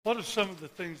What are some of the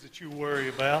things that you worry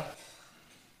about?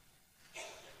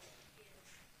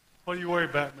 What do you worry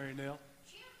about, Mary Nell?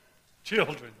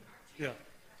 Children. Yeah.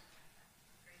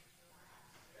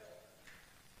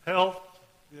 Health.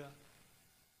 Yeah.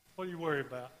 What do you worry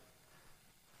about?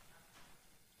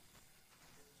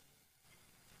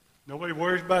 Nobody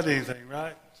worries about anything,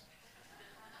 right?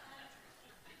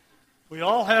 We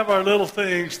all have our little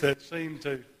things that seem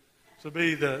to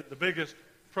be the biggest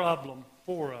problem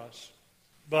for us.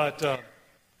 But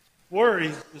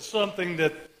worry is something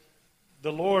that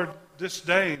the Lord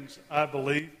disdains, I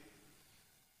believe.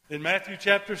 In Matthew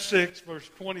chapter 6, verse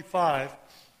 25,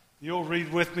 you'll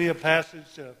read with me a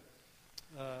passage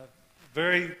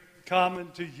very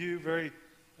common to you.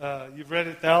 You've read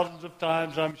it thousands of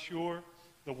times, I'm sure.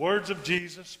 The words of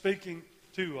Jesus speaking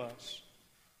to us.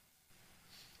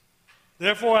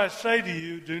 Therefore I say to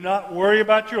you, do not worry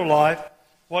about your life,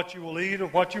 what you will eat or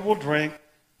what you will drink,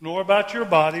 nor about your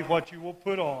body, what you will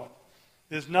put on.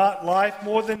 Is not life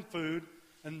more than food,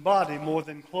 and body more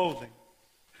than clothing?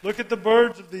 Look at the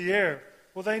birds of the air,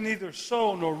 for they neither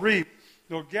sow nor reap,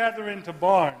 nor gather into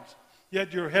barns,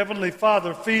 yet your heavenly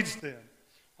Father feeds them.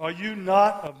 Are you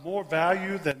not of more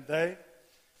value than they?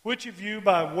 Which of you,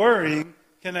 by worrying,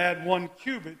 can add 1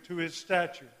 cubit to his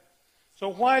stature? So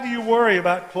why do you worry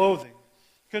about clothing?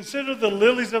 Consider the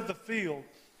lilies of the field,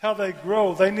 how they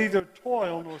grow. They neither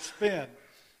toil nor spin.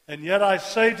 And yet I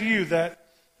say to you that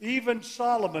even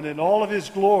Solomon in all of his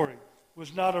glory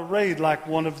was not arrayed like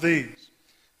one of these.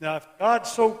 Now if God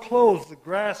so clothes the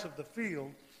grass of the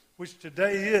field, which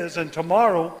today is and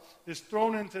tomorrow is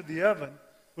thrown into the oven,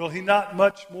 will he not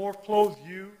much more clothe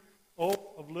you, O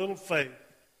of little faith?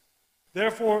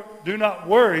 Therefore do not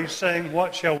worry, saying,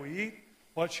 what shall we eat?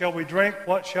 What shall we drink?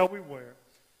 What shall we wear?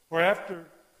 For after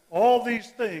all these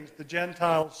things the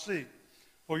Gentiles seek.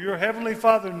 For your heavenly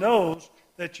Father knows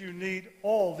that you need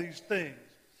all these things.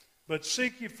 But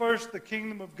seek ye first the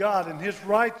kingdom of God and his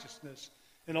righteousness,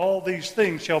 and all these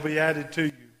things shall be added to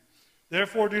you.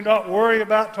 Therefore do not worry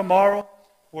about tomorrow,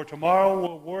 for tomorrow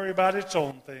will worry about its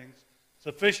own things.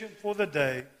 Sufficient for the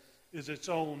day is its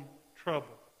own trouble.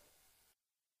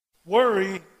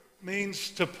 Worry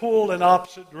means to pull in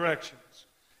opposite directions.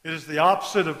 It is the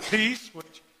opposite of peace,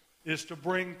 which is to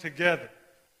bring together.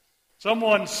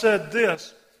 Someone said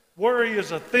this: worry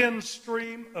is a thin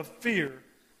stream of fear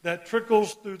that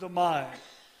trickles through the mind.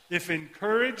 If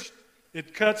encouraged,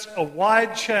 it cuts a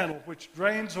wide channel which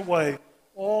drains away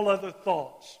all other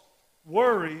thoughts.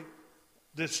 Worry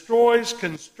destroys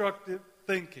constructive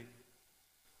thinking.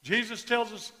 Jesus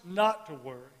tells us not to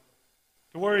worry.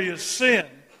 To worry is sin,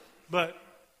 but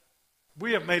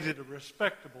we have made it a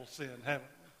respectable sin, haven't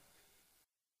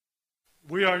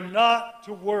we? We are not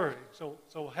to worry.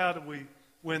 So how do we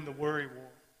win the worry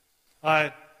war?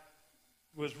 I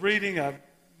was reading, I've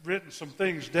written some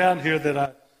things down here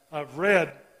that I've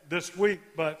read this week,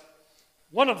 but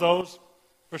one of those,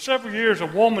 for several years, a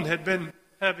woman had been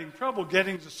having trouble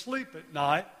getting to sleep at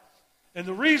night, and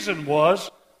the reason was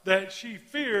that she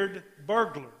feared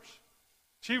burglars.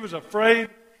 She was afraid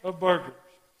of burglars.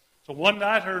 So one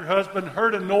night her husband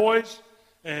heard a noise,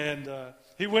 and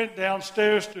he went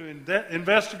downstairs to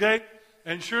investigate,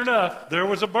 and sure enough, there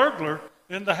was a burglar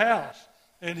in the house.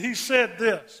 And he said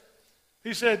this.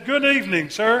 He said, "Good evening,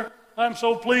 sir. I'm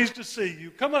so pleased to see you.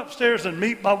 Come upstairs and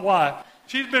meet my wife.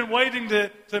 She's been waiting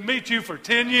to meet you for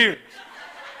 10 years.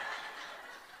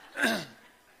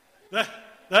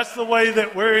 That's the way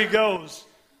that worry goes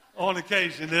on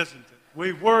occasion, isn't it?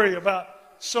 We worry about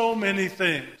so many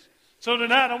things. So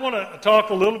tonight I want to talk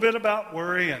a little bit about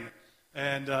worry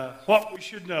and what we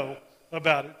should know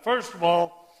about it. First of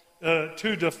all,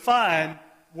 to define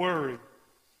worry.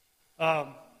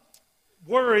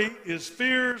 Worry is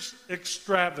fear's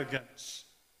extravagance.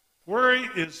 Worry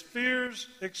is fear's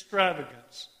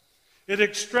extravagance. It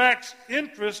extracts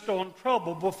interest on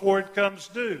trouble before it comes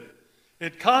due.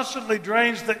 It constantly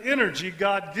drains the energy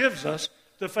God gives us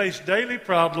to face daily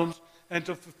problems and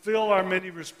to fulfill our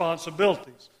many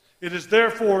responsibilities. It is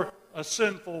therefore a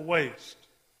sinful waste.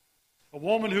 A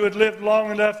woman who had lived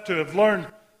long enough to have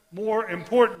learned more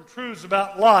important truths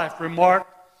about life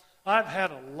remarked, "I've had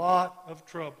a lot of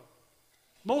trouble,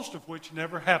 most of which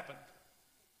never happened."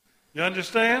 You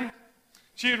understand?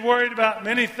 She had worried about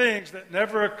many things that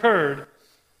never occurred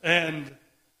and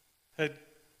had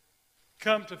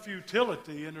come to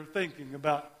futility in her thinking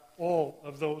about all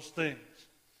of those things.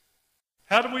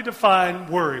 How do we define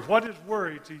worry? What is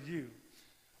worry to you?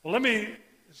 Well, let me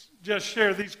just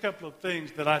share these couple of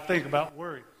things that I think about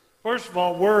worry. First of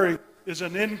all, worry is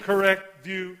an incorrect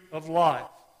view of life.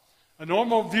 A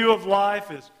normal view of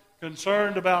life is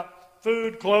concerned about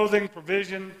food, clothing,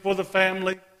 provision for the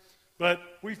family. But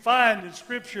we find in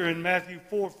Scripture in Matthew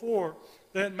 4:4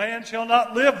 that man shall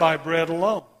not live by bread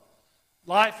alone.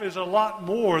 Life is a lot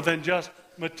more than just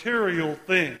material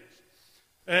things.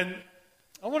 And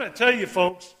I want to tell you,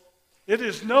 folks, it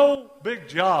is no big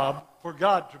job for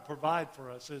God to provide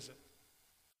for us, is it?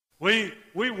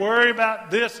 We worry about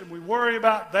this and we worry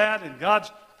about that and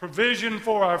God's provision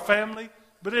for our family,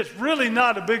 but it's really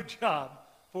not a big job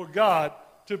for God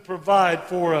to provide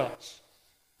for us.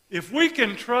 If we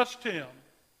can trust Him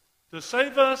to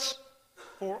save us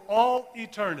for all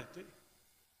eternity,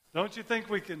 don't you think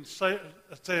we can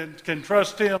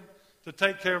trust Him to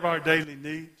take care of our daily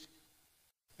needs?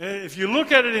 If you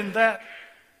look at it in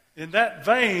that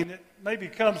vein, it maybe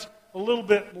becomes a little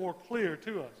bit more clear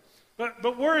to us.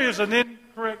 But worry is an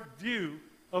incorrect view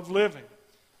of living.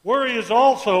 Worry is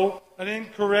also an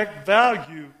incorrect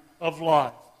value of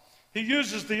life. He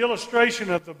uses the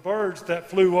illustration of the birds that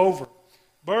flew over.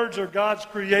 Birds are God's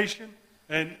creation,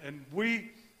 and we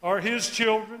are His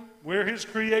children. We're His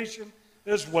creation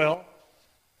as well.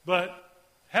 But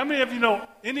how many of you know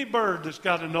any bird that's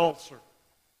got an ulcer?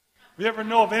 You ever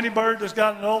know of any bird that's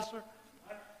got an ulcer?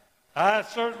 I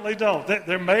certainly don't.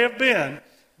 There may have been,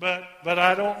 but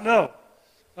I don't know.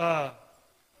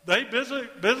 They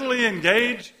busily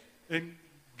engage in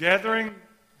gathering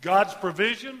God's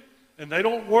provision, and they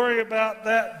don't worry about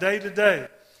that day to day.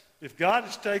 If God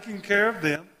is taking care of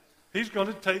them, He's going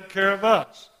to take care of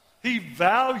us. He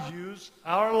values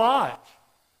our life.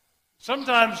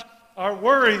 Sometimes our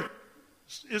worry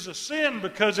is a sin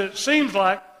because it seems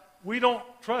like we don't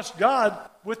trust God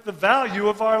with the value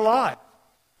of our life.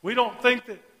 We don't think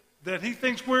that He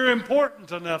thinks we're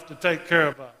important enough to take care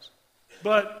of us.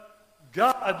 But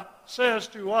God says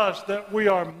to us that we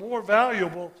are more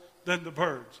valuable than the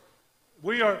birds.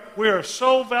 We are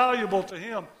so valuable to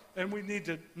Him, and we need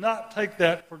to not take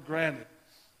that for granted.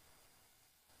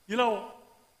 You know,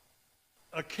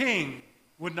 a king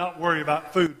would not worry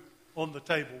about food on the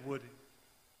table, would he?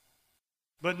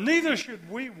 But neither should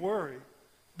we worry,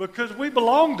 because we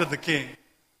belong to the king.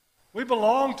 We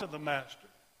belong to the master.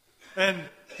 And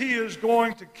he is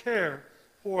going to care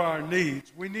for our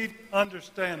needs. We need to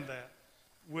understand that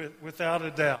without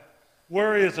a doubt.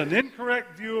 Worry is an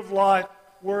incorrect view of life.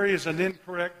 Worry is an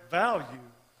incorrect value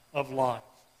of life.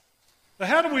 Now,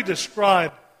 how do we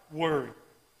describe worry?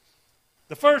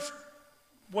 The first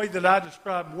way that I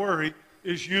describe worry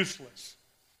is useless.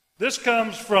 This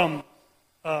comes from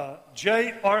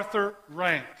J. Arthur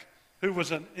Rank, who was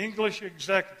an English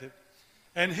executive,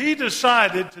 and he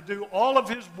decided to do all of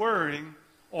his worrying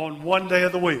on one day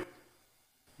of the week.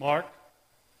 Mark,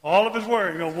 all of his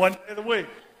worrying on one day of the week.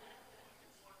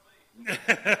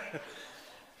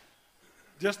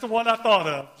 Just the one I thought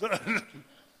of.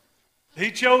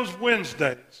 He chose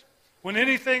Wednesdays. When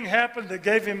anything happened that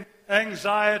gave him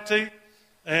anxiety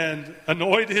and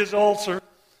annoyed his ulcer,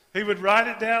 he would write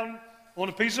it down on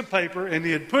a piece of paper, and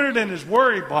he'd put it in his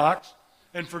worry box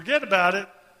and forget about it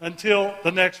until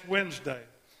the next Wednesday.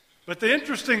 But the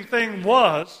interesting thing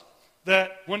was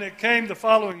that when it came the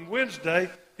following Wednesday,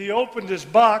 he opened his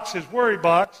box, his worry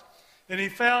box, and he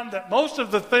found that most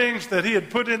of the things that he had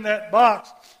put in that box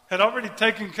had already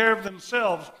taken care of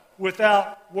themselves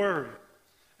without worry.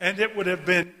 And it would have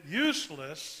been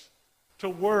useless to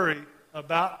worry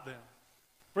about them.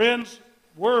 Friends,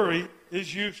 worry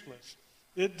is useless.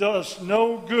 It does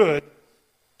no good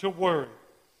to worry.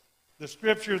 The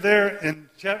scripture there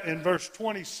in verse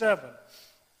 27.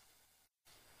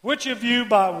 Which of you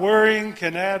by worrying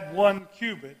can add 1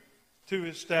 cubit to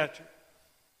his stature?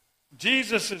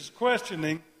 Jesus is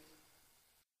questioning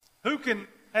who can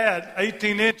add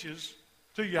 18 inches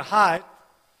to your height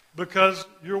because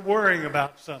you're worrying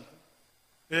about something.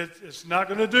 It's not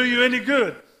going to do you any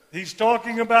good. He's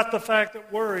talking about the fact that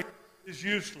worry is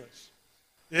useless.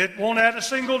 It won't add a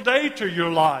single day to your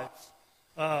life.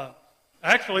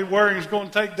 Actually, worrying is going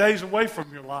to take days away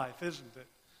from your life, isn't it?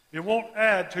 It won't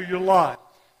add to your life.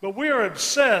 But we are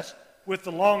obsessed with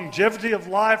the longevity of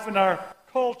life in our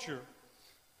culture.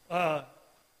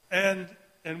 And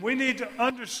we need to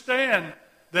understand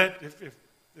that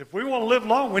if we want to live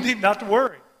long, we need not to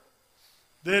worry.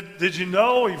 Did you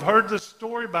know, you've heard this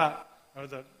story about, or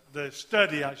the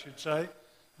study, I should say,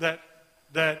 that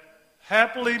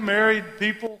happily married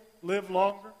people live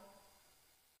longer?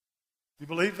 You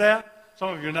believe that? Some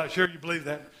of you are not sure you believe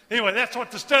that. Anyway, that's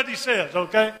what the study says,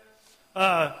 okay?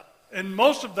 And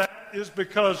most of that is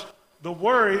because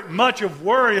much of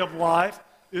worry of life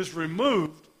is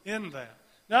removed in that.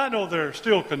 Now, I know there are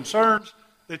still concerns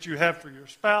that you have for your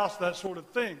spouse, that sort of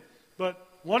thing. But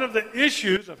one of the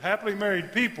issues of happily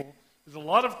married people is a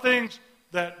lot of things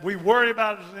that we worry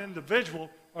about as an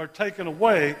individual are taken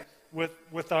away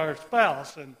with our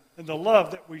spouse and the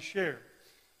love that we share.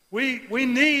 We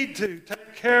need to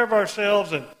take care of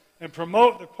ourselves and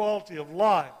promote the quality of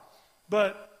life.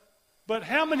 But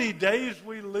how many days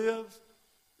we live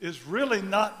is really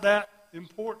not that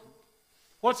important.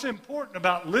 What's important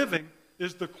about living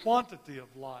is the quantity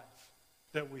of life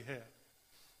that we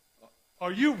have.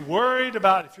 Are you worried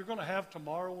about if you're going to have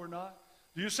tomorrow or not?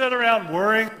 Do you sit around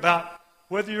worrying about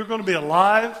whether you're going to be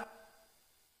alive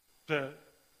to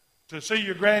see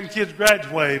your grandkids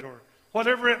graduate or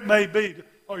whatever it may be?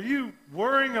 Are you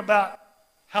worrying about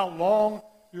how long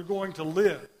you're going to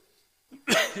live?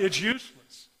 It's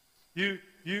useless.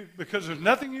 Because there's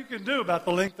nothing you can do about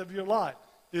the length of your life,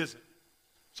 is it?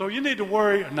 So you need to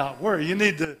worry, or not worry, you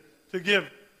need to give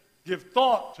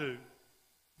thought to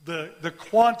the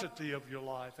quantity of your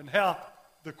life and how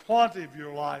the quantity of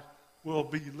your life will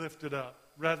be lifted up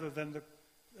rather than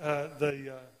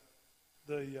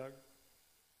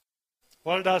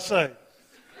what did I say?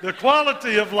 The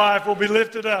quality of life will be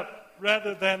lifted up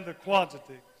rather than the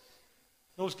quantity.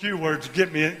 Those Q words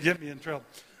get me in trouble.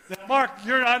 Now, Mark,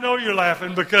 I know you're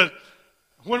laughing because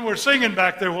when we're singing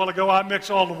back there a while ago, I mix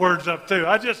all the words up too.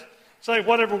 I just say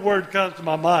whatever word comes to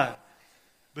my mind.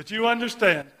 But you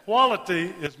understand,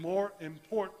 quality is more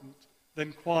important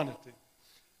than quantity.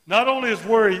 Not only is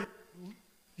worry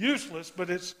useless, but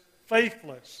it's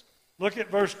faithless. Look at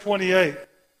verse 28.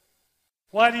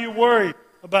 Why do you worry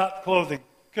about clothing?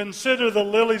 Consider the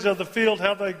lilies of the field,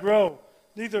 how they grow,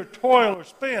 neither toil or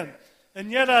spin.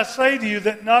 And yet I say to you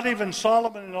that not even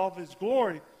Solomon in all of his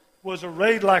glory was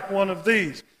arrayed like one of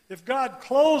these. If God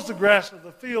clothes the grass of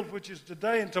the field, which is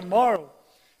today and tomorrow,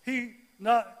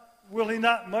 will he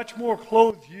not much more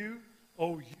clothe you,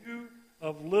 O you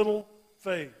of little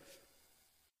faith?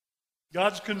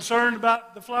 God's concerned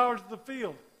about the flowers of the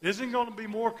field. Isn't he going to be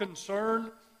more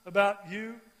concerned about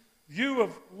you? You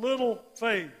of little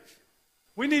faith.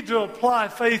 We need to apply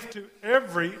faith to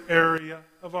every area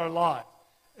of our life.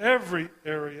 Every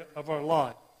area of our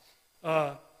life.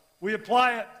 We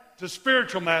apply it to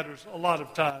spiritual matters a lot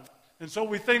of times. And so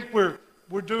we think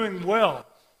we're doing well.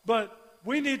 But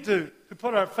we need to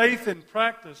put our faith in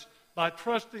practice by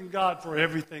trusting God for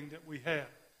everything that we have.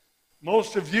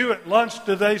 Most of you at lunch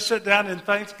today sit down and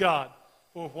thank God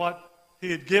for what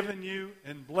he had given you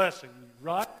and blessing you,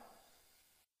 right?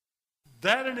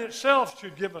 That in itself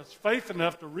should give us faith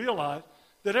enough to realize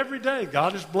that every day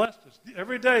God has blessed us.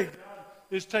 Every day God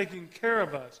is taking care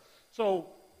of us. So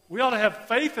we ought to have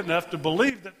faith enough to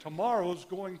believe that tomorrow is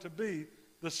going to be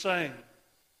the same.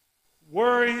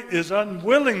 Worry is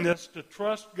unwillingness to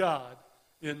trust God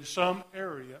in some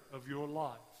area of your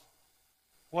life.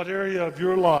 What area of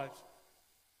your life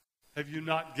have you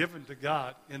not given to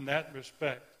God in that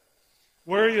respect?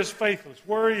 Worry is faithless.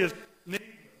 Worry is needless.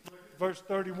 Verse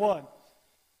 31.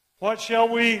 What shall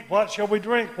we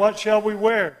drink? What shall we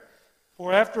wear?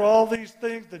 For after all these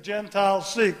things the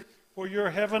Gentiles seek, for your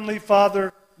heavenly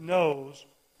Father knows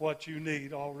what you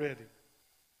need already.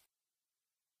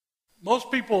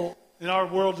 Most people in our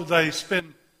world today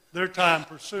spend their time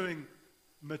pursuing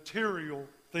material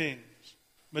things.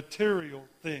 Material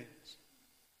things.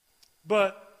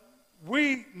 But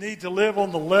we need to live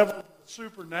on the level of the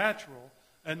supernatural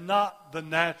and not the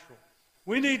natural.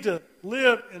 We need to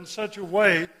live in such a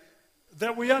way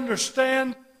that we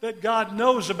understand that God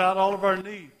knows about all of our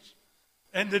needs.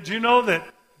 And did you know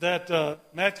that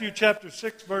Matthew chapter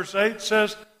 6 verse 8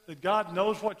 says that God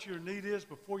knows what your need is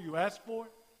before you ask for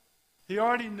it? He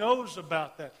already knows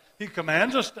about that. He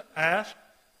commands us to ask,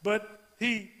 but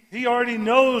He already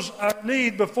knows our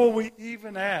need before we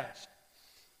even ask.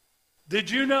 Did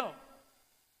you know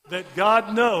that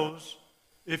God knows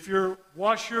if your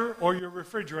washer or your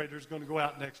refrigerator is going to go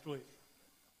out next week?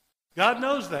 God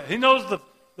knows that. He knows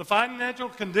the financial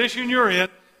condition you're in,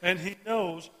 and He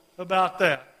knows about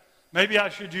that. Maybe I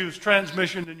should use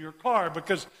transmission in your car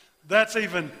because that's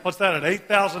even, what's that, an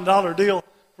 $8,000 deal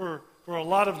for a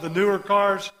lot of the newer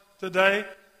cars today?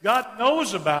 God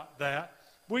knows about that.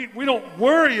 We don't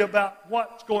worry about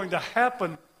what's going to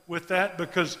happen with that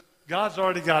because God's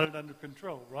already got it under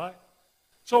control, right?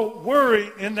 So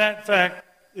worry in that fact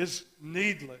is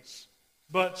needless.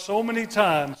 But so many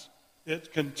times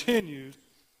it continues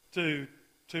to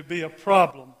be a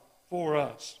problem for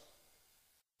us.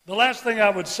 The last thing I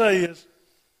would say is,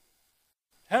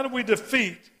 how do we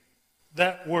defeat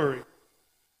that worry?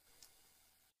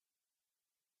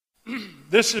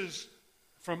 This is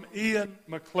from Ian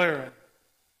McLaren.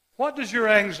 What does your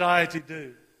anxiety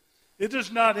do? It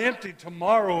does not empty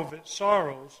tomorrow of its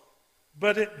sorrows,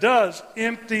 but it does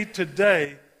empty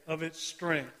today of its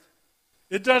strength.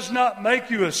 It does not make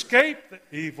you escape the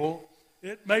evil.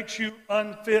 it makes you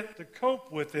unfit to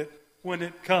cope with it when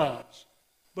it comes.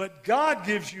 But God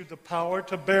gives you the power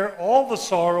to bear all the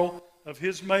sorrow of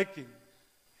his making.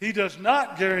 He does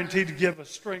not guarantee to give us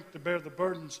strength to bear the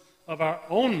burdens of our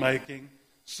own making,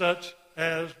 such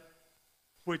as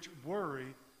which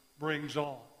worry brings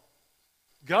on.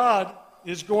 God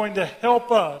is going to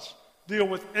help us deal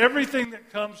with everything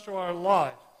that comes to our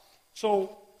life.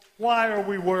 So why are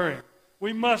we worrying?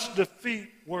 We must defeat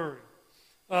worry.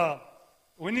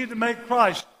 We need to make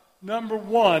Christ number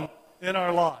one in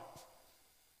our life.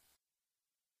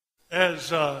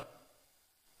 As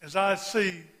I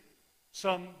see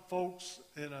some folks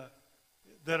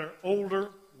that are older,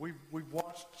 we've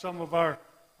watched some of our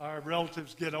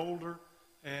relatives get older,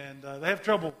 and they have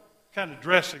trouble kind of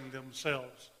dressing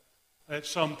themselves at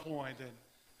some point.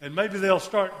 And maybe they'll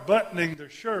start buttoning their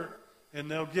shirt,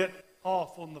 and they'll get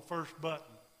off on the first button.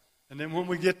 And then when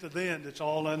we get to the end, it's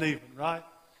all uneven, right?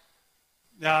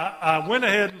 Now, I went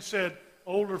ahead and said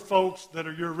older folks that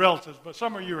are your relatives, but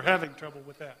some of you are having trouble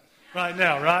with that right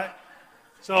now, right?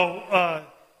 So,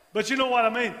 but you know what I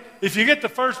mean. If you get the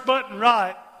first button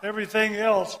right, everything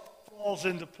else falls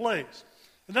into place.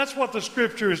 And that's what the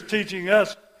Scripture is teaching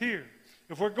us here.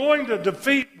 If we're going to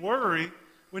defeat worry,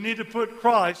 we need to put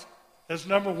Christ as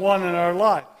number one in our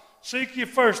life. Seek ye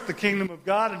first the kingdom of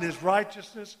God and his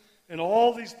righteousness, and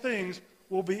all these things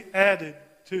will be added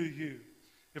to you.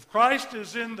 If Christ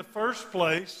is in the first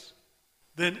place,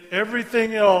 then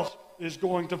everything else is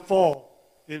going to fall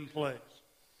in place.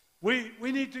 We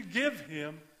need to give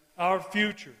him our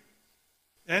future.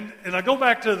 And I go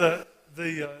back to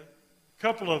the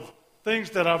couple of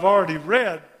things that I've already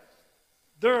read.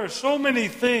 There are so many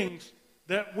things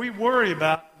that we worry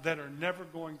about that are never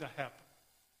going to happen.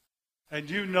 And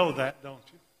you know that, don't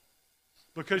you?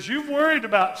 Because you've worried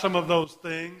about some of those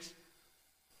things,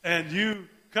 and you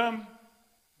come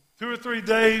 2 or 3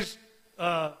 days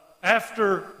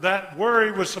after that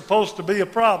worry was supposed to be a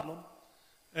problem,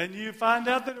 and you find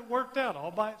out that it worked out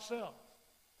all by itself.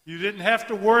 You didn't have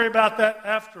to worry about that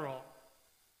after all.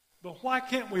 But why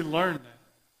can't we learn that?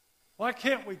 Why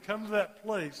can't we come to that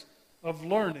place of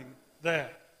learning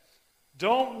that?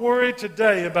 Don't worry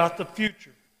today about the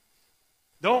future.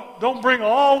 Don't bring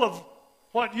all of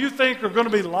what you think are going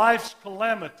to be life's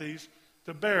calamities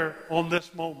to bear on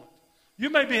this moment. You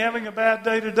may be having a bad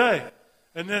day today,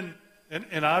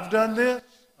 and I've done this.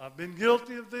 I've been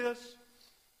guilty of this.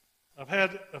 I've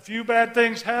had a few bad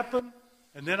things happen,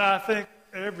 and then I think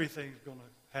everything's going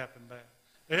to happen bad.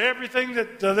 Everything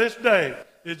that to this day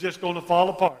is just going to fall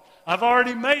apart. I've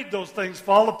already made those things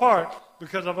fall apart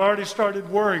because I've already started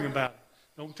worrying about it.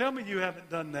 Don't tell me you haven't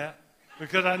done that,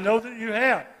 because I know that you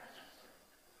have.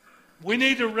 We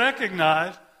need to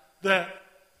recognize that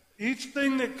each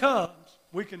thing that comes,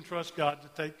 we can trust God to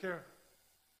take care of.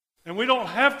 And we don't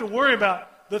have to worry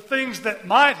about the things that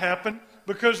might happen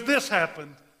because this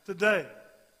happened today.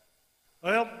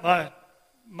 Well,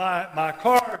 my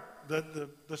car,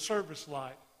 the service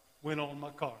light went on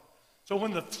my car. So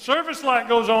when the service light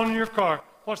goes on in your car,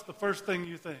 what's the first thing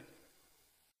you think?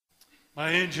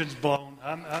 My engine's blown.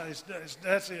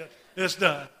 That's it. It's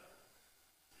done.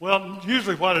 Well,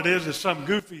 usually what it is some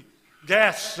goofy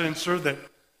gas sensor that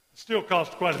still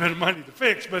costs quite a bit of money to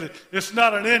fix, but it's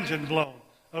not an engine blown,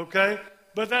 okay?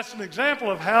 But that's an example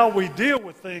of how we deal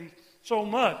with things so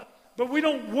much. But we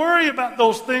don't worry about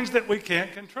those things that we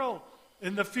can't control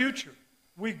in the future.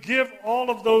 We give all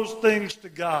of those things to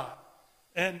God.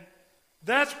 And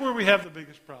that's where we have the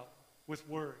biggest problem with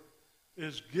worry,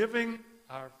 is giving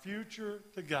our future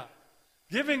to God.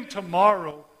 Giving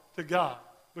tomorrow to God,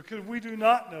 because we do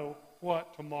not know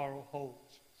what tomorrow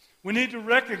holds. We need to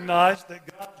recognize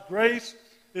that God's grace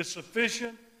is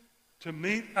sufficient to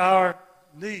meet our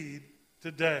need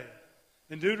today.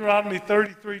 In Deuteronomy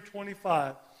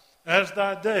 33:25, as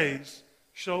thy days,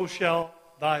 so shall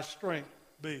thy strength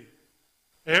be.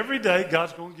 Every day,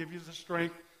 God's going to give you the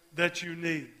strength that you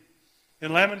need.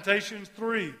 In Lamentations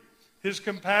 3, his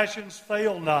compassions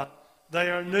fail not. They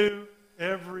are new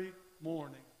every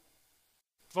morning.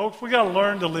 Folks, we got to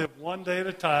learn to live one day at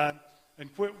a time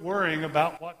and quit worrying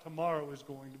about what tomorrow is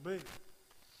going to be.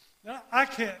 Now, I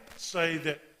can't say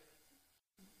that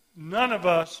none of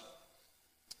us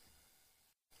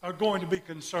are going to be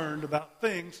concerned about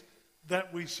things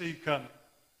that we see coming.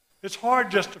 It's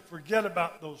hard just to forget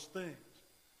about those things.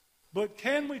 But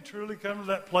can we truly come to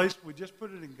that place where we just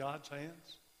put it in God's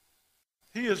hands?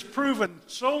 He has proven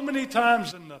so many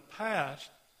times in the past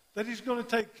that he's going to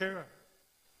take care of it.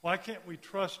 Why can't we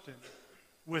trust him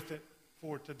with it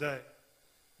for today?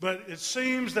 But it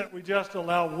seems that we just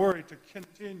allow worry to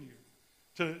continue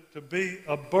to be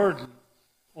a burden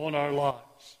on our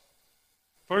lives.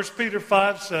 1 Peter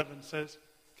 5:7 says,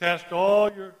 cast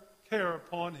all your care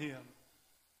upon him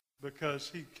because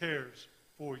he cares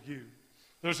for you.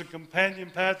 There's a companion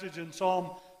passage in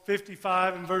Psalm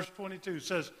 55 and verse 22. It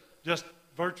says just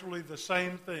virtually the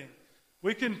same thing.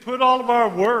 We can put all of our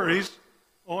worries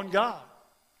on God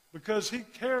because he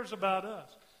cares about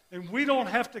us. And we don't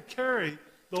have to carry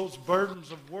those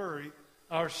burdens of worry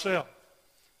ourselves.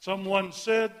 Someone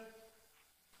said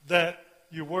that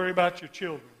you worry about your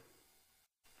children.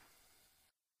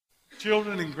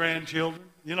 Children and grandchildren.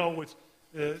 You know, with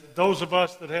those of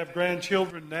us that have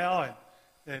grandchildren now,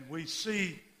 and we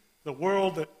see the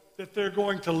world that they're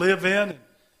going to live in,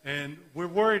 and we're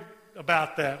worried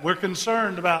about that. We're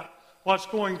concerned about what's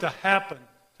going to happen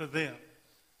to them.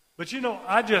 But you know,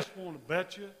 I just want to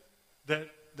bet you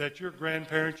that your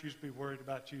grandparents used to be worried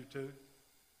about you too.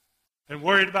 And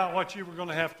worried about what you were going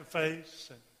to have to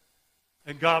face.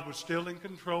 And God was still in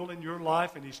control in your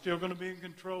life, and he's still going to be in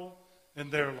control in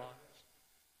their lives.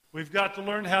 We've got to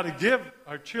learn how to give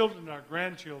our children and our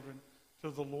grandchildren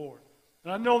to the Lord.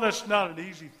 And I know that's not an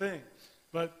easy thing,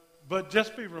 but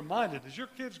just be reminded, as your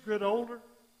kids get older,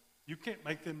 you can't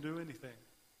make them do anything.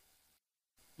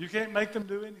 You can't make them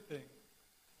do anything.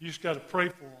 You just got to pray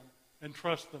for them and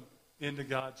trust them into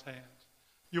God's hands.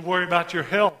 You worry about your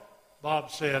health,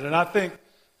 Bob said, and I think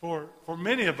for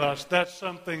many of us, that's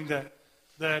something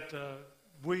that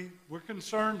we're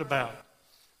concerned about.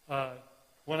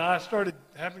 When I started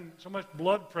having so much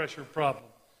blood pressure problem,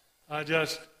 I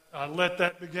let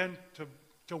that begin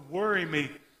to worry me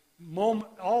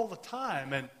all the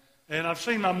time. And I've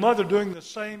seen my mother doing the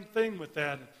same thing with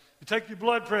that. You take your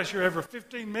blood pressure every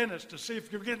 15 minutes to see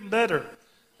if you're getting better.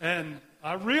 And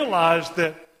I realized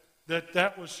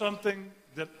that was something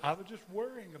that I was just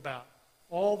worrying about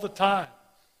all the time.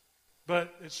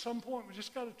 But at some point, we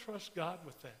just got to trust God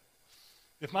with that.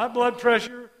 If my blood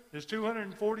pressure is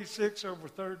 246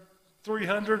 over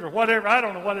 300 or whatever, I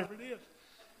don't know, whatever it is.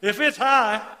 If it's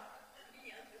high,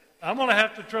 I'm going to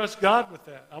have to trust God with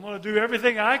that. I'm going to do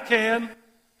everything I can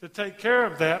to take care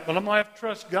of that, but I'm going to have to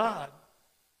trust God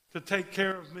to take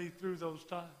care of me through those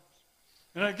times.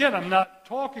 And again, I'm not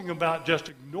talking about just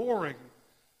ignoring.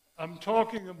 I'm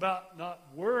talking about not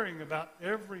worrying about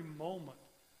every moment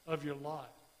of your life.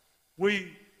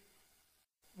 We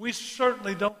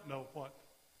certainly don't know what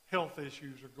health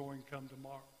issues are going to come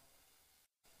tomorrow.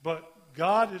 But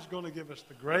God is going to give us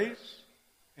the grace,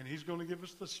 and he's going to give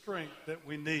us the strength that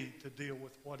we need to deal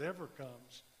with whatever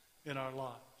comes in our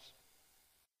lives.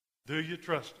 Do you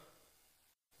trust him?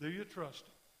 Do you trust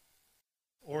him?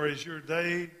 Or is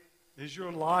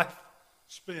your life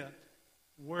spent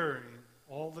worrying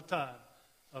all the time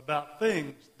about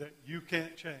things that you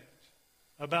can't change,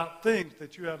 about things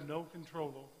that you have no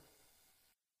control over?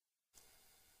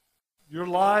 Your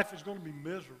life is going to be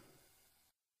miserable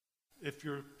if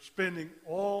you're spending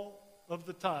all of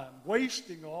the time,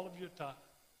 wasting all of your time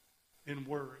in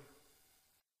worry,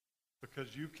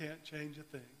 because you can't change a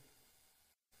thing.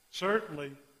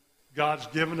 Certainly, God's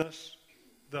given us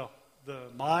the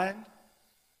mind.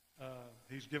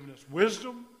 He's given us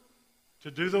wisdom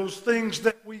to do those things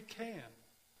that we can.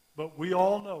 But we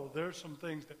all know there's some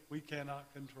things that we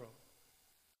cannot control.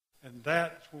 And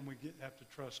that's when we have to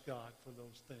trust God for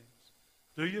those things.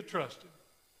 Do you trust him,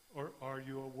 or are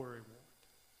you a worrywart?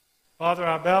 Father,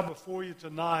 I bow before you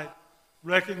tonight,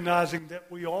 recognizing that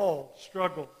we all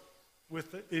struggle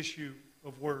with the issue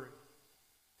of worry.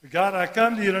 But God, I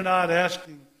come to you tonight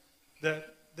asking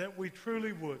that we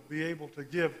truly would be able to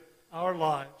give our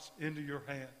lives into your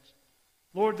hands.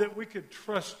 Lord, that we could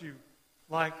trust you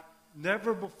like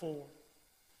never before.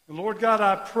 And Lord God,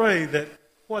 I pray that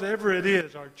whatever it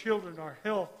is, our children, our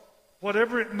health,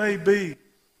 whatever it may be,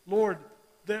 Lord,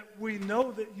 that we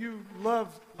know that you love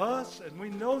us and we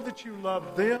know that you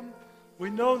love them. We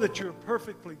know that you're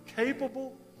perfectly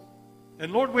capable.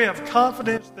 And Lord, we have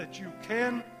confidence that you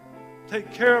can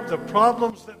take care of the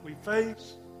problems that we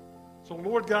face. So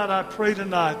Lord God, I pray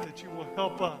tonight that you will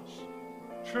help us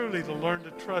truly to learn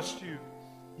to trust you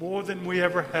more than we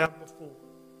ever have before.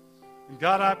 And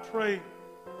God, I pray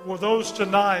for those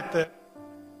tonight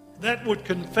that would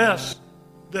confess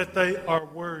that they are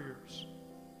warriors.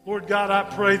 Lord God, I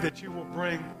pray that you will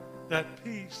bring that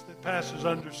peace that passes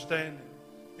understanding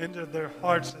into their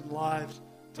hearts and lives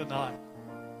tonight.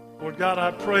 Lord God,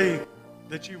 I pray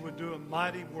that you would do a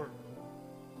mighty work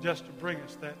just to bring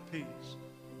us that peace.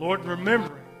 Lord,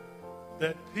 remembering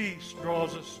that peace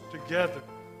draws us together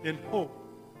in hope,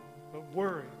 but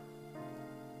worry,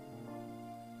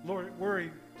 Lord,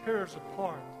 worry tears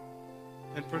apart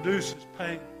and produces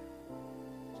pain.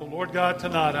 So Lord God,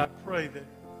 tonight I pray that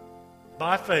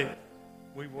by faith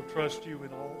we will trust you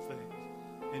in all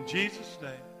things. In Jesus'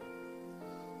 name.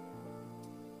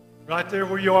 Right there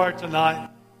where you are tonight,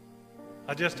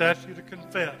 I just ask you to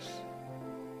confess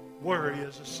worry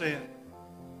is a sin.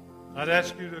 I'd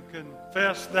ask you to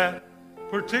confess that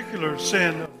particular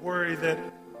sin of worry that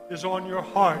is on your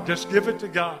heart. Just give it to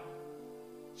God.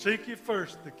 Seek ye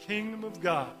first the kingdom of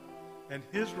God and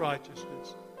His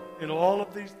righteousness, and all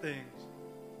of these things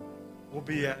will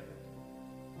be added.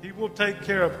 He will take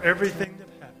care of everything that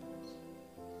happens.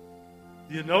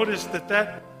 You notice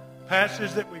that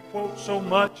passage that we quote so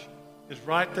much is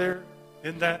right there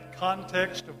in that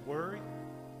context of worry.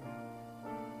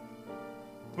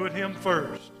 Put Him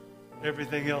first.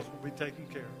 Everything else will be taken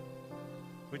care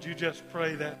of. Would you just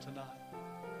pray that tonight?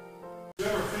 Do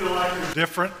you ever feel like you're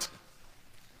different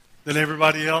than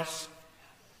everybody else?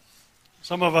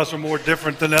 Some of us are more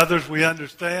different than others, we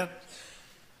understand.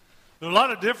 There are a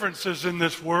lot of differences in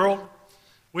this world.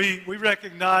 We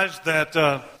recognize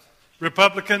that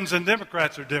Republicans and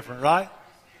Democrats are different, right?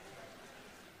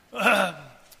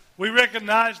 We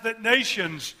recognize that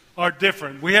nations are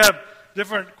different. We have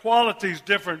different qualities,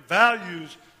 different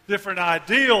values, different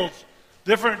ideals,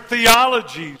 different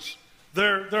theologies.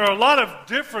 There are a lot of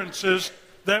differences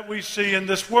that we see in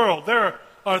this world. There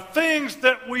are things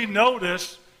that we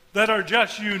notice that are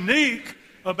just unique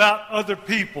about other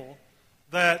people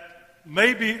that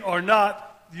maybe are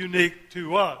not unique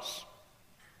to us.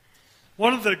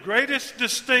 One of the greatest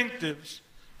distinctives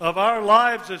of our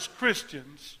lives as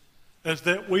Christians is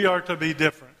that we are to be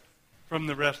different from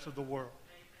the rest of the world.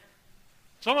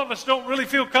 Some of us don't really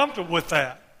feel comfortable with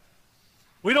that.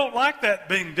 We don't like that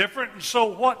being different, and so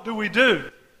what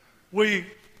do? We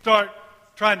start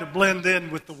trying to blend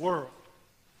in with the world.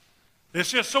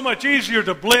 It's just so much easier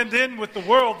to blend in with the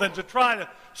world than to try to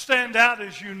stand out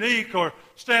as unique or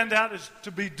stand out as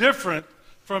to be different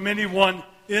from anyone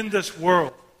in this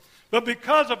world. But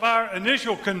because of our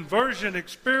initial conversion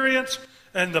experience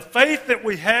and the faith that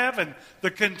we have and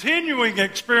the continuing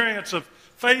experience of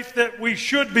faith that we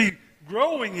should be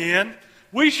growing in,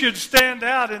 we should stand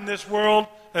out in this world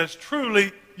as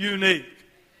truly unique.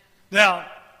 Now,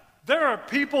 there are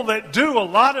people that do a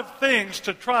lot of things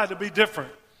to try to be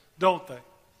different, don't they?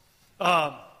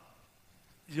 I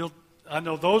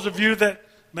know those of you that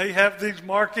may have these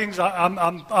markings, I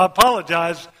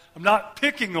apologize. I'm not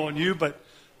picking on you, but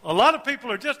a lot of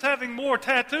people are just having more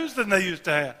tattoos than they used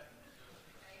to have.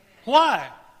 Why?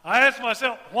 I ask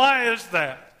myself, why is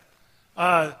that?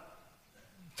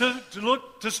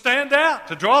 To stand out,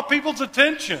 to draw people's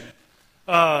attention.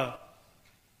 And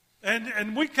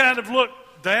we kind of look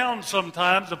down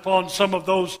sometimes upon some of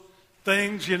those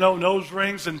things, nose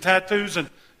rings and tattoos and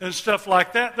stuff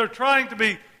like that. They're trying to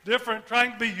be different,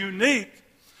 trying to be unique.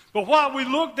 But while we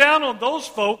look down on those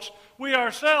folks, we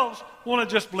ourselves want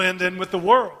to just blend in with the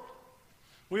world.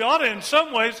 We ought to, in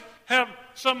some ways, have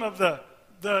some of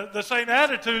the same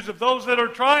attitudes of those that are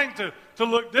trying to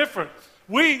look different.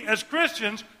 We, as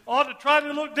Christians, ought to try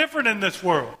to look different in this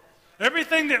world.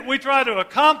 Everything that we try to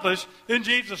accomplish in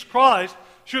Jesus Christ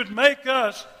should make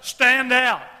us stand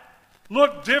out,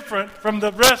 look different from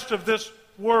the rest of this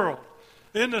world.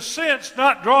 In a sense,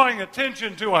 not drawing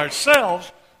attention to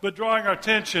ourselves, but drawing our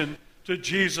attention to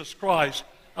Jesus Christ,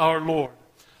 our Lord.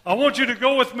 I want you to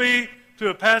go with me to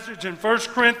a passage in 1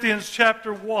 Corinthians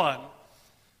chapter 1,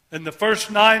 in the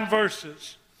first 9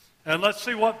 verses, and let's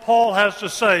see what Paul has to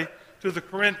say to the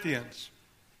Corinthians.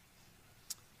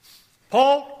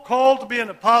 Paul, called to be an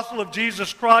apostle of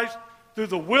Jesus Christ through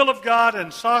the will of God,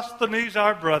 and Sosthenes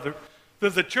our brother, to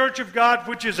the church of God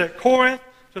which is at Corinth,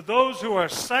 to those who are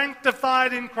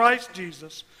sanctified in Christ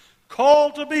Jesus,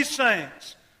 called to be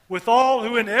saints, with all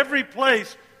who in every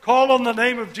place call on the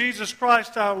name of Jesus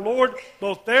Christ our Lord,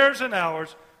 both theirs and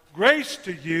ours, grace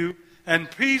to you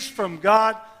and peace from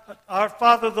God our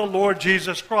Father, the Lord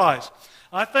Jesus Christ.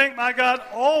 I thank my God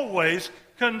always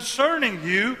concerning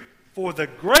you for the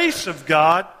grace of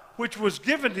God which was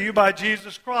given to you by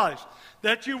Jesus Christ,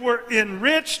 that you were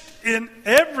enriched in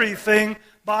everything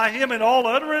by Him in all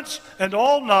utterance and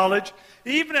all knowledge,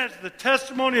 even as the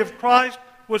testimony of Christ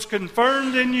was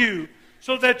confirmed in you,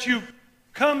 so that you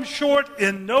come short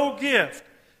in no gift,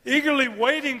 eagerly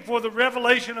waiting for the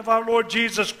revelation of our Lord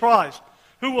Jesus Christ,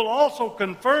 who will also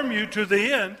confirm you to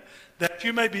the end, that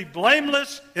you may be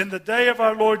blameless in the day of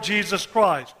our Lord Jesus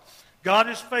Christ. God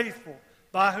is faithful,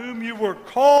 by whom you were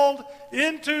called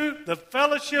into the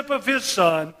fellowship of His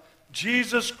Son,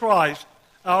 Jesus Christ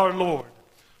our Lord.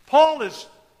 Paul has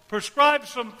prescribed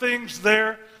some things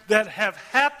there that have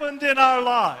happened in our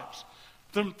lives,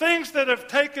 some things that have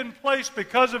taken place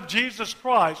because of Jesus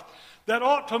Christ that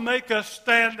ought to make us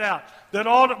stand out, that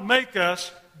ought to make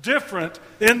us different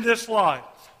in this life.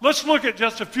 Let's look at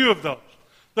just a few of those.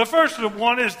 The first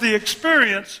one is the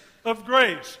experience of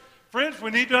grace. Friends,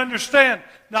 we need to understand,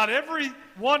 not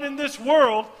everyone in this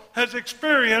world has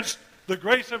experienced the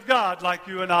grace of God like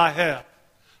you and I have.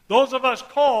 Those of us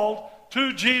called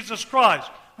to Jesus Christ,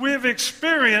 we have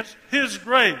experienced His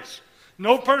grace.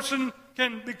 No person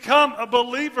can become a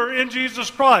believer in Jesus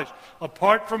Christ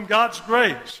apart from God's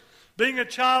grace. Being a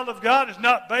child of God is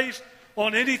not based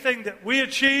on anything that we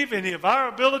achieve, any of our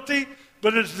ability,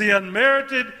 but it's the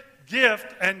unmerited gift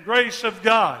and grace of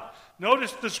God.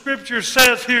 Notice the scripture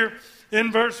says here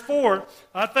in verse 4,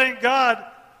 I thank God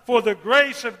for the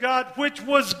grace of God which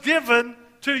was given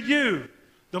to you.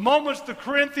 The moment the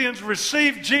Corinthians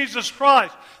received Jesus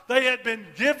Christ, they had been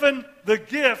given the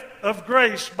gift of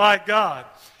grace by God.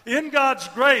 In God's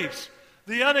grace,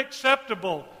 the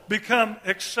unacceptable become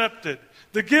accepted.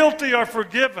 The guilty are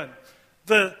forgiven.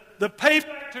 The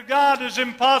payback to God is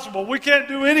impossible. We can't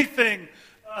do anything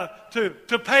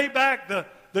to pay back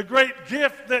the great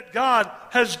gift that God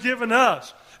has given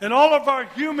us. And all of our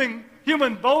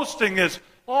human boasting is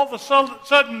all of a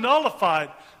sudden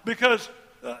nullified because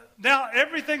now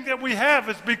everything that we have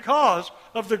is because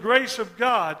of the grace of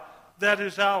God that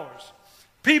is ours.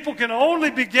 People can only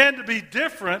begin to be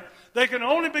different. They can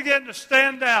only begin to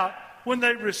stand out when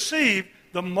they receive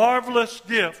the marvelous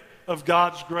gift of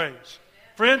God's grace.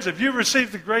 Friends, if you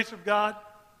receive the grace of God,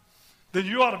 then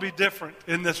you ought to be different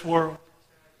in this world.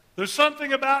 There's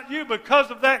something about you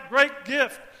because of that great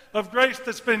gift of grace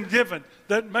that's been given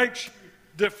that makes you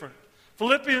different.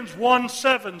 Philippians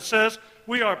 1:7 says,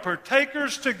 we are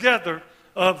partakers together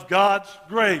of God's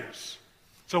grace.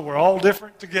 So we're all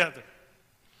different together.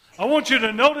 I want you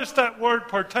to notice that word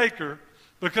partaker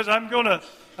because I'm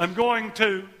going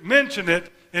to mention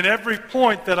it in every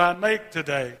point that I make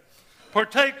today.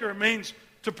 Partaker means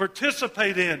to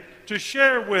participate in, to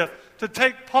share with, to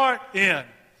take part in.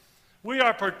 We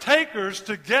are partakers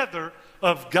together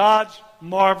of God's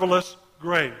marvelous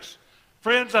grace.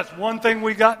 Friends, that's one thing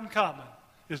we got in common,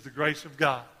 is the grace of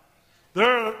God. There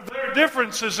are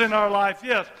differences in our life,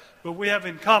 yes, but we have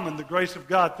in common the grace of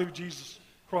God through Jesus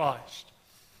Christ.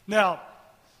 Now,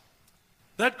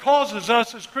 that causes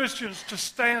us as Christians to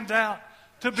stand out,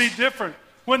 to be different.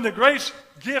 When the grace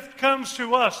gift comes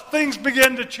to us, things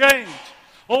begin to change.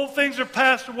 Old things are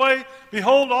passed away.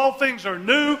 Behold, all things are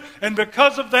new. And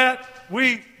because of that,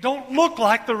 we don't look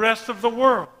like the rest of the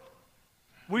world.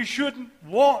 We shouldn't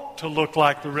want to look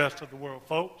like the rest of the world,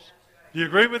 folks. Do you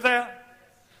agree with that?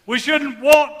 We shouldn't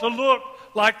want to look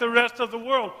like the rest of the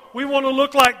world. We want to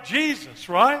look like Jesus,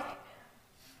 right?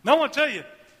 Now I want to tell you,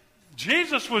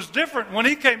 Jesus was different when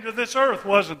He came to this earth,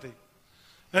 wasn't He?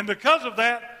 And because of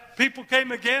that, people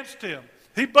came against Him.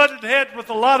 He butted heads with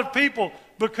a lot of people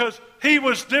because He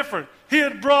was different. He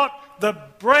had brought the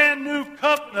brand new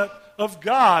covenant of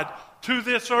God to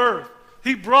this earth.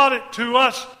 He brought it to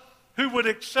us who would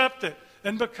accept it.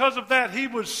 And because of that, He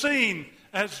was seen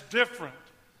as different.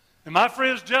 And my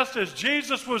friends, just as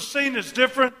Jesus was seen as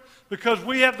different, because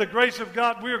we have the grace of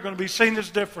God, we are going to be seen as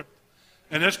different.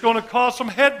 And it's going to cause some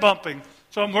head bumping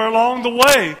somewhere along the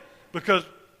way because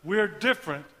we're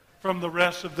different from the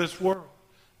rest of this world.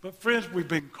 But friends, we've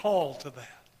been called to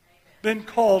that. Been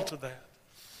called to that.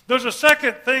 There's a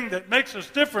second thing that makes us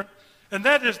different, and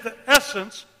that is the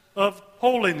essence of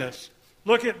holiness.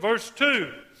 Look at verse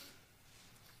 2.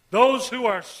 Those who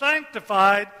are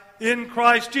sanctified in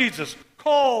Christ Jesus,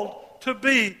 called to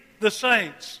be the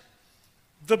saints.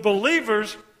 The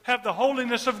believers have the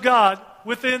holiness of God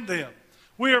within them.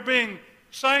 We are being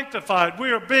sanctified.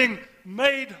 We are being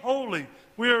made holy.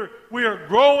 We are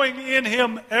growing in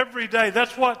Him every day.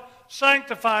 That's what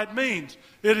sanctified means.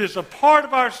 It is a part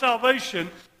of our salvation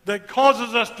that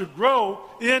causes us to grow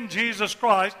in Jesus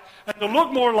Christ and to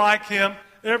look more like Him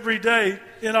every day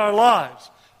in our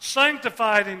lives.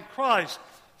 Sanctified in Christ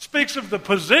speaks of the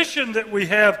position that we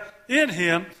have in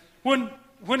Him. When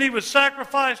He was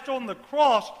sacrificed on the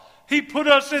cross, He put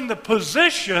us in the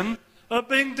position of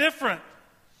being different.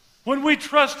 When we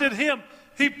trusted Him,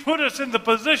 He put us in the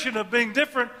position of being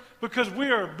different because we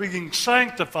are being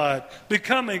sanctified,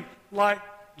 becoming like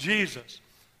Jesus.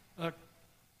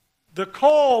 The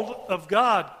called of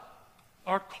God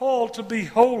are called to be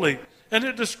holy. And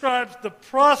it describes the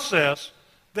process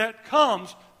that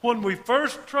comes when we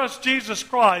first trust Jesus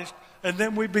Christ and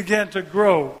then we begin to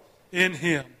grow in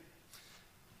Him.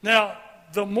 Now,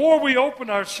 the more we open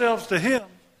ourselves to Him,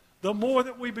 the more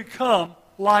that we become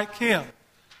like Him.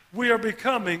 We are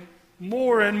becoming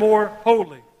more and more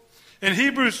holy. In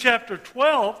Hebrews chapter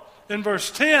 12, in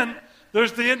verse 10,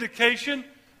 there's the indication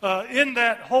in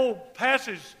that whole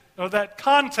passage, or that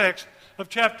context of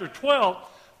chapter 12,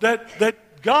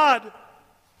 that God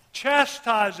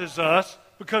chastises us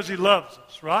because he loves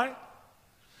us, right?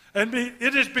 And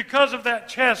it is because of that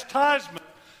chastisement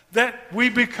that we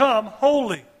become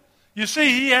holy. You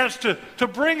see, he has to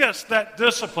bring us that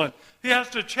discipline. He has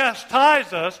to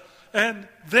chastise us, and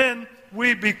then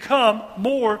we become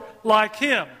more like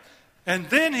him. And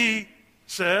then he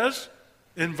says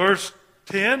in verse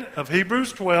 10 of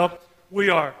Hebrews 12, we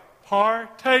are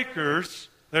partakers,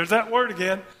 there's that word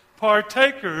again,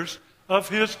 partakers of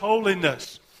his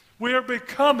holiness. We are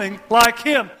becoming like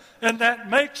him, and that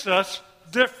makes us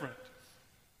different.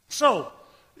 So,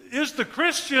 is the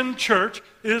Christian church,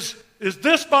 is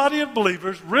this body of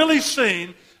believers really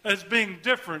seen as being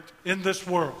different in this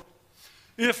world?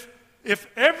 If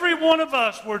every one of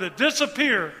us were to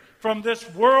disappear from this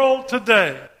world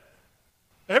today,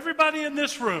 everybody in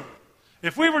this room,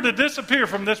 if we were to disappear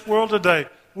from this world today,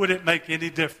 would it make any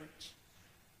difference?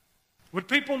 Would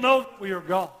people know that we are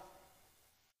gone?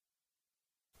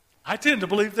 I tend to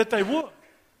believe that they would.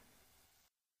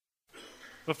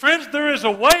 But friends, there is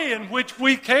a way in which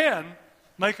we can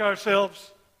make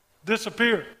ourselves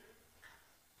disappear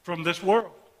from this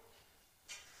world.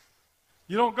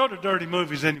 You don't go to dirty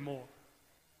movies anymore.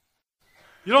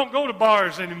 You don't go to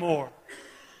bars anymore.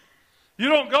 You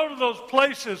don't go to those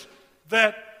places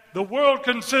that the world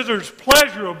considers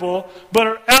pleasurable but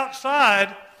are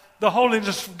outside the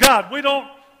holiness of God. We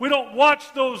don't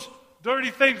watch those dirty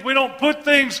things. We don't put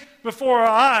things before our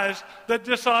eyes that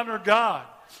dishonor God.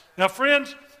 Now,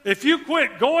 friends, if you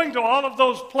quit going to all of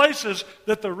those places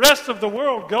that the rest of the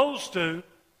world goes to,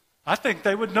 I think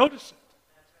they would notice it.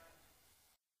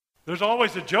 There's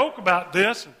always a joke about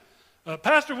this.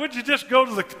 Pastor, would you just go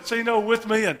to the casino with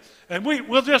me and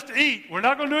we'll just eat. We're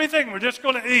not going to do anything. We're just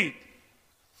going to eat.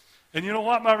 And you know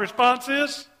what my response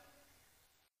is?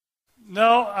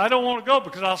 No, I don't want to go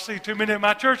because I'll see too many of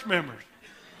my church members.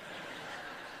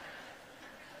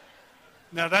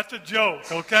 Now, that's a joke,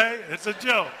 okay? It's a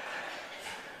joke.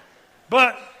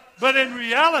 But in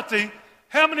reality,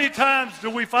 how many times do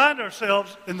we find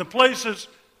ourselves in the places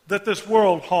that this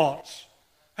world haunts?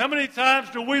 How many times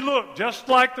do we look just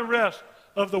like the rest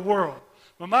of the world?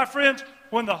 Well, my friends,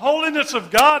 when the holiness of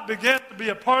God began to be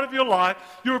a part of your life,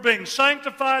 you were being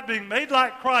sanctified, being made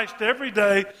like Christ every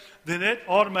day, then it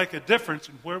ought to make a difference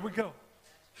in where we go.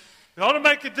 It ought to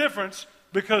make a difference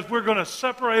because we're going to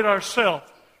separate ourselves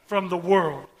from the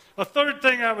world. A third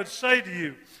thing I would say to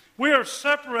you, we are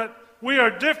separate, we are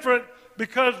different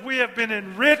because we have been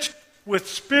enriched with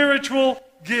spiritual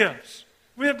gifts.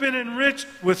 We have been enriched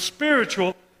with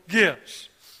spiritual gifts.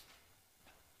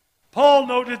 Paul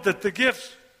noted that the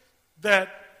gifts that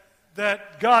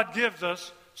God gives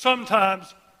us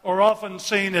sometimes are often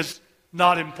seen as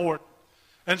not important.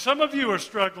 And some of you are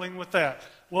struggling with that.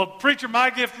 Well, preacher, my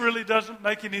gift really doesn't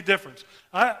make any difference.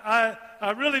 I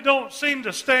really don't seem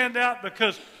to stand out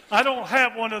because I don't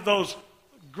have one of those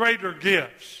greater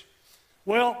gifts.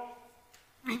 Well,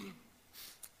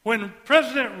 when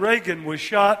President Reagan was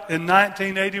shot in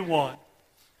 1981,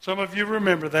 some of you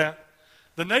remember that,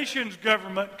 the nation's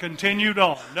government continued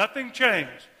on. Nothing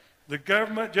changed. The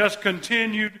government just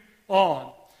continued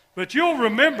on. But you'll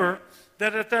remember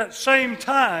that at that same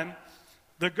time,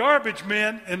 the garbage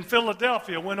men in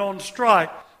Philadelphia went on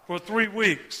strike for 3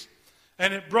 weeks.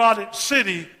 And it brought its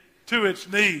city to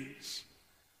its knees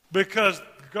because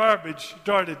the garbage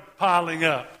started piling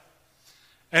up.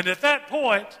 And at that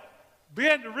point,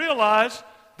 began to realize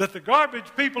that the garbage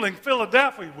people in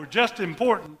Philadelphia were just as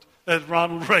important as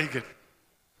Ronald Reagan.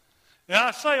 And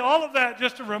I say all of that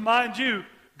just to remind you,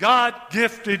 God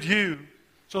gifted you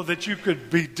so that you could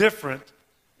be different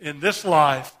in this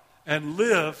life and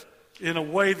live in a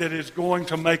way that is going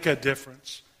to make a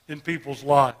difference in people's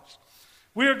lives.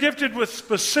 We are gifted with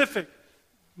specific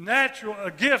natural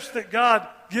gifts that God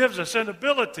gives us and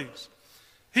abilities.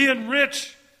 He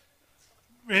enriches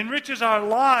our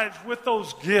lives with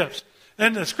those gifts.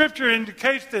 And the scripture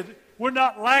indicates that we're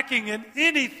not lacking in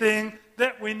anything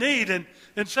that we need. And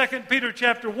in 2 Peter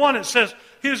chapter 1, it says,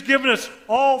 He has given us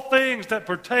all things that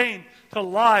pertain to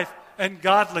life and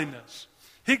godliness.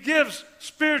 He gives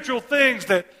spiritual things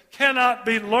that cannot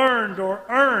be learned or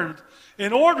earned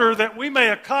in order that we may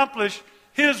accomplish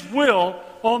His will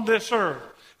on this earth.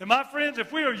 And my friends,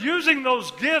 if we are using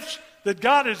those gifts that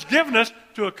God has given us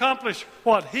to accomplish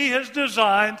what He has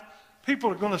designed,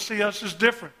 people are going to see us as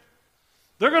different.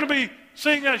 They're going to be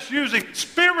seeing us using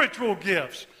spiritual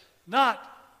gifts, not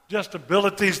just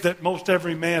abilities that most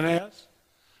every man has.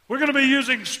 We're going to be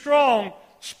using strong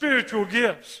spiritual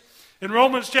gifts. In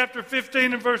Romans chapter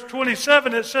 15 and verse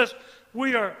 27, it says,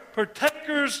 we are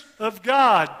partakers of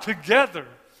God together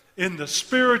in the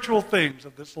spiritual things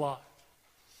of this life.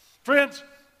 Friends,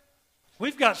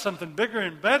 We've got something bigger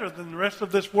and better than the rest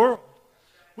of this world.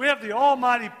 We have the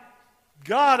almighty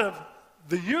God of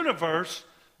the universe,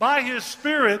 by His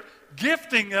Spirit,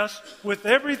 gifting us with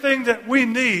everything that we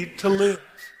need to live.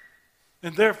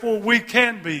 And therefore, we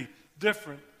can be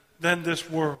different than this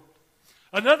world.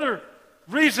 Another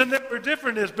reason that we're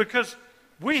different is because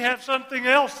we have something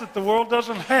else that the world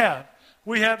doesn't have.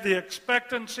 We have the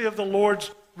expectancy of the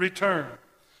Lord's return.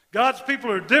 God's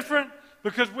people are different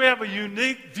because we have a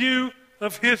unique view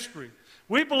of history.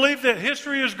 We believe that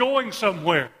history is going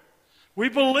somewhere. We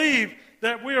believe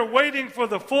that we are waiting for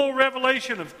the full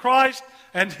revelation of Christ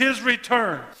and His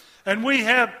return. And we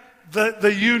have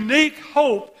the unique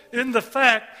hope in the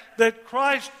fact that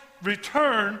Christ's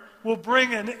return will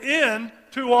bring an end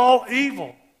to all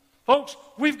evil. Folks,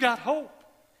 we've got hope.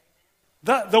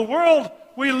 The world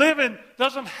we live in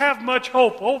doesn't have much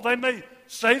hope. Oh, they may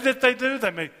say that they do. They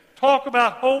may talk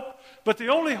about hope. But the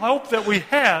only hope that we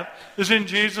have is in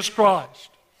Jesus Christ.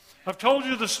 I've told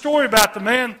you the story about the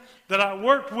man that I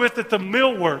worked with at the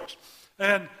millworks.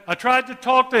 And I tried to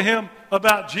talk to him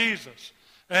about Jesus.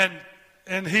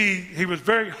 And he was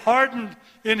very hardened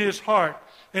in his heart.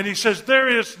 And he says, there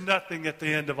is nothing at the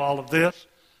end of all of this.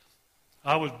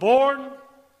 I was born.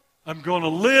 I'm going to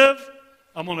live.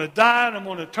 I'm going to die. And I'm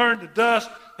going to turn to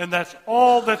dust. And that's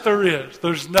all that there is.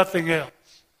 There's nothing else.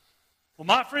 Well,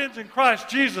 my friends in Christ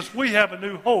Jesus, we have a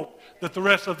new hope that the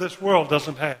rest of this world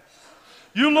doesn't have.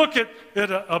 You look at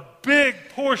a big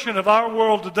portion of our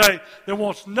world today that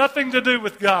wants nothing to do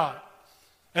with God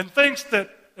and thinks that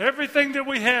everything that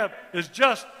we have is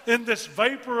just in this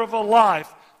vapor of a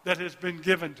life that has been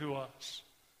given to us.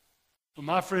 Well,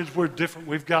 my friends, we're different.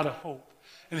 We've got a hope.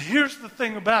 And here's the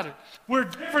thing about it. We're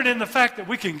different in the fact that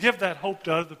we can give that hope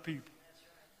to other people.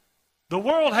 The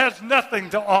world has nothing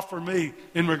to offer me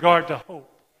in regard to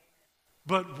hope.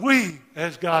 But we,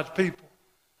 as God's people,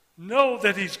 know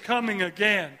that He's coming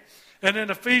again. And in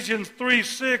Ephesians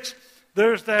 3:6,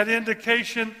 there's that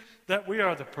indication that we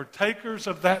are the partakers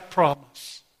of that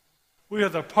promise. We are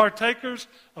the partakers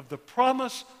of the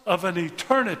promise of an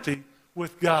eternity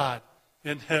with God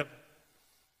in heaven.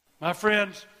 My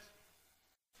friends,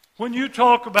 when you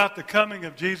talk about the coming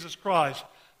of Jesus Christ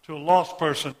to a lost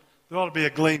person, there ought to be a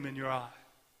gleam in your eye.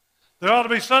 There ought to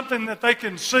be something that they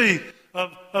can see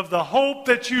of the hope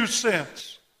that you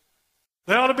sense.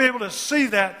 They ought to be able to see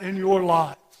that in your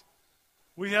life.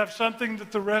 We have something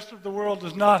that the rest of the world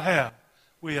does not have.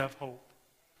 We have hope.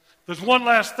 There's one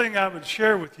last thing I would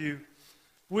share with you.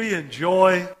 We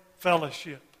enjoy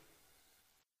fellowship.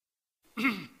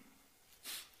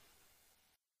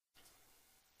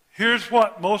 Here's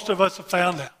what most of us have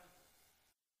found out.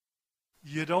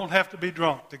 You don't have to be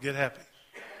drunk to get happy.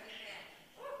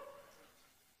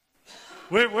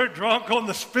 We're drunk on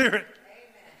the Spirit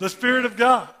of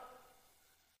God.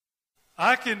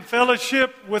 I can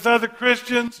fellowship with other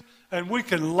Christians and we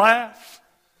can laugh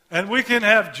and we can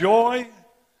have joy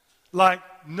like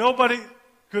nobody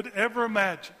could ever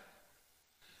imagine.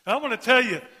 I want to tell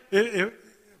you, if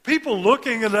people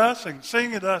looking at us and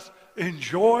seeing at us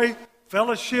enjoy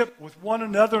fellowship with one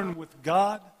another and with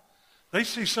God, they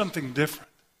see something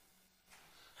different.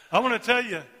 I want to tell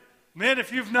you, men,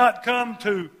 if you've not come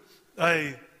to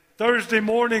a Thursday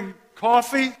morning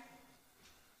coffee,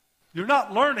 you're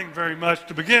not learning very much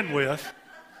to begin with.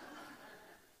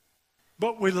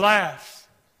 But we laugh.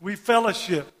 We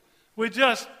fellowship. We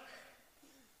just,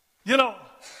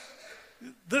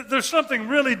 there's something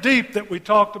really deep that we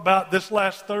talked about this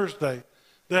last Thursday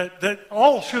that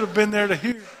all should have been there to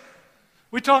hear.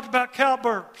 We talked about cow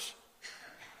burps.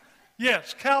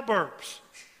 Yes, cow burps.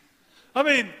 I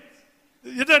mean,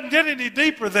 it doesn't get any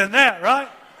deeper than that, right?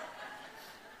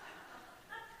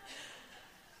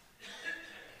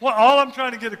 Well, all I'm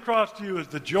trying to get across to you is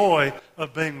the joy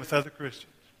of being with other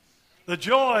Christians. The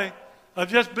joy of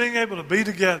just being able to be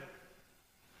together.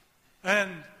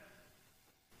 And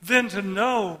then to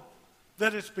know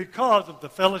that it's because of the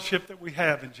fellowship that we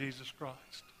have in Jesus Christ.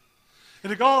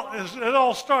 And it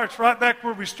all starts right back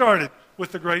where we started,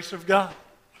 with the grace of God.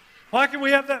 Why can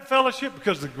we have that fellowship?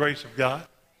 Because of the grace of God.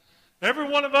 Every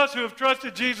one of us who have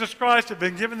trusted Jesus Christ have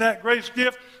been given that grace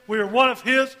gift. We are one of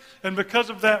His, and because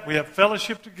of that, we have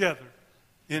fellowship together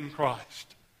in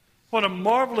Christ. What a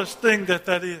marvelous thing that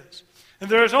is. And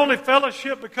there is only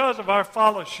fellowship because of our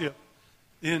fellowship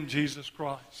in Jesus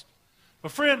Christ.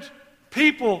 But friends,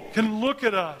 people can look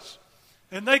at us,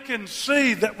 and they can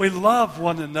see that we love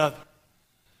one another.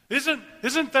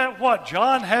 Isn't that what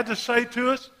John had to say to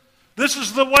us? This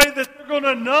is the way that they're going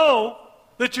to know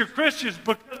that you're Christians,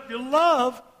 because you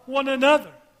love one another.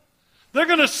 They're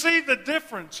going to see the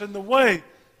difference in the way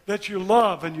that you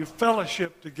love and you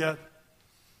fellowship together.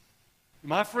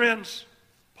 My friends,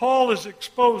 Paul is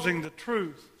exposing the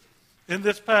truth in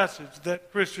this passage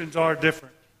that Christians are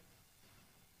different.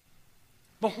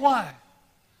 But why?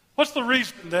 What's the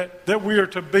reason that we are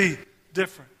to be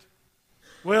different?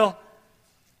 Well,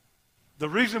 the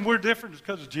reason we're different is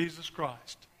because of Jesus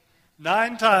Christ.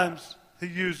 9 times he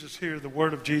uses here the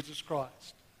word of Jesus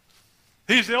Christ.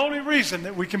 He's the only reason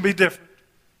that we can be different.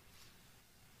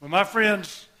 Well, my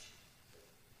friends,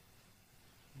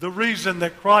 the reason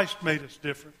that Christ made us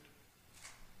different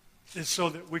is so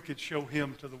that we could show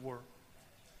him to the world.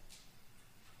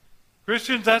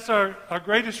 Christians, that's our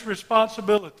greatest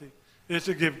responsibility, is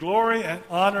to give glory and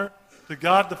honor to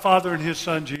God the Father and his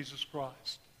Son, Jesus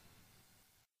Christ.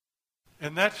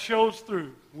 And that shows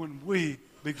through when we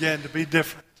begin to be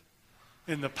different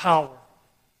in the power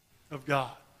of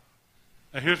God.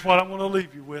 Now here's what I want to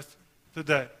leave you with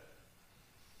today.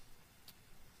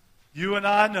 You and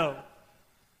I know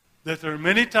that there are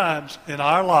many times in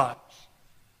our lives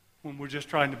when we're just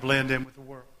trying to blend in with the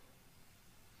world.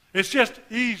 It's just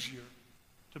easier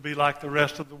to be like the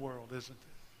rest of the world, isn't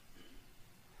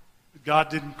it? God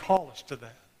didn't call us to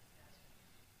that.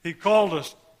 He called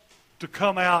us to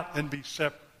come out and be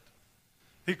separate.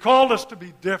 He called us to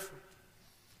be different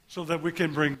so that we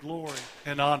can bring glory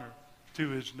and honor to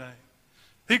his name.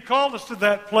 He called us to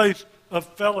that place of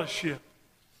fellowship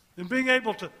and being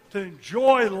able to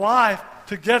enjoy life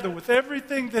together with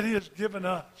everything that he has given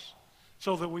us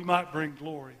so that we might bring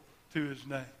glory to his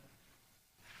name.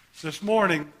 This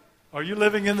morning, are you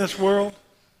living in this world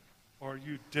or are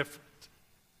you different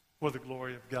for the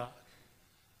glory of God?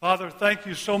 Father, thank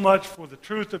you so much for the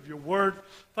truth of your word.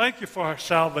 Thank you for our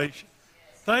salvation.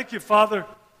 Thank you, Father,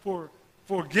 for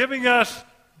giving us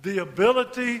the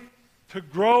ability to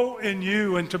grow in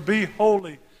you and to be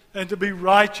holy and to be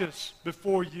righteous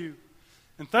before you.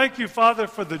 And thank you, Father,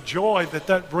 for the joy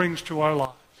that brings to our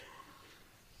lives.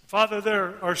 Father,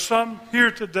 there are some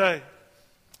here today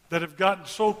that have gotten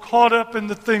so caught up in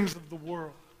the things of the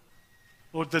world,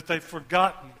 Lord, that they've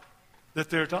forgotten that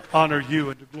they're to honor you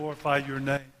and to glorify your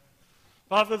name.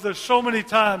 Father, there's so many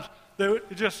times that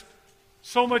it's just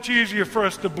so much easier for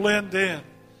us to blend in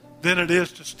than it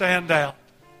is to stand out.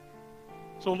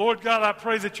 So, Lord God, I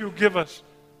pray that you'll give us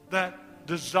that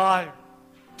desire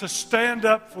to stand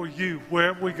up for you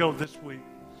wherever we go this week.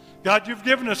 God, you've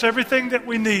given us everything that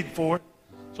we need for it.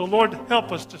 So, Lord,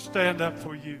 help us to stand up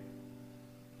for you.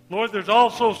 Lord, there's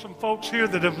also some folks here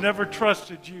that have never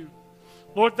trusted you.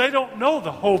 Lord, they don't know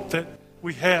the hope that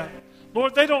we have.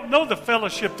 Lord, they don't know the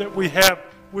fellowship that we have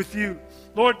with you.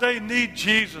 Lord, they need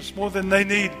Jesus more than they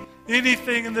need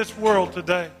anything in this world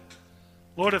today.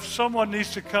 Lord, if someone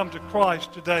needs to come to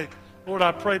Christ today, Lord,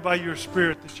 I pray by your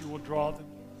Spirit that you will draw them.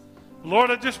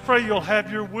 Lord, I just pray you'll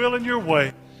have your will and your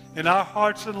way in our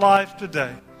hearts and lives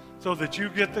today so that you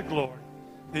get the glory.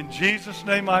 In Jesus'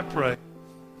 name I pray.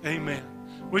 Amen.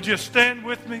 Would you stand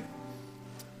with me?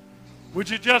 Would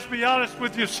you just be honest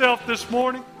with yourself this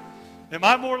morning? Am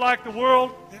I more like the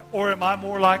world or am I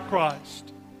more like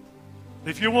Christ?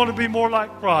 If you want to be more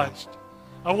like Christ,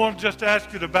 I want to just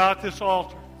ask you to bow at this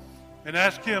altar and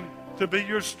ask him to be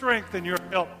your strength and your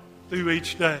help through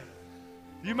each day.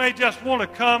 You may just want to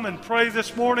come and pray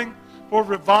this morning for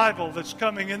revival that's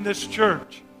coming in this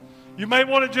church. You may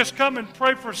want to just come and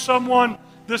pray for someone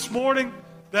this morning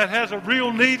that has a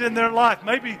real need in their life.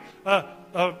 Maybe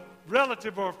a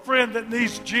relative or a friend that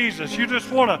needs Jesus. You just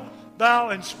want to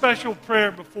bow in special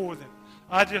prayer before them.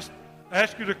 I just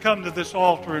ask you to come to this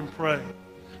altar and pray.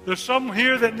 There's some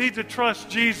here that need to trust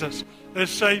Jesus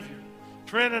as Savior.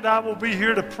 Trent and I will be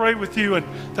here to pray with you and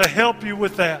to help you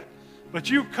with that. But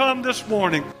you come this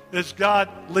morning as God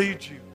leads you.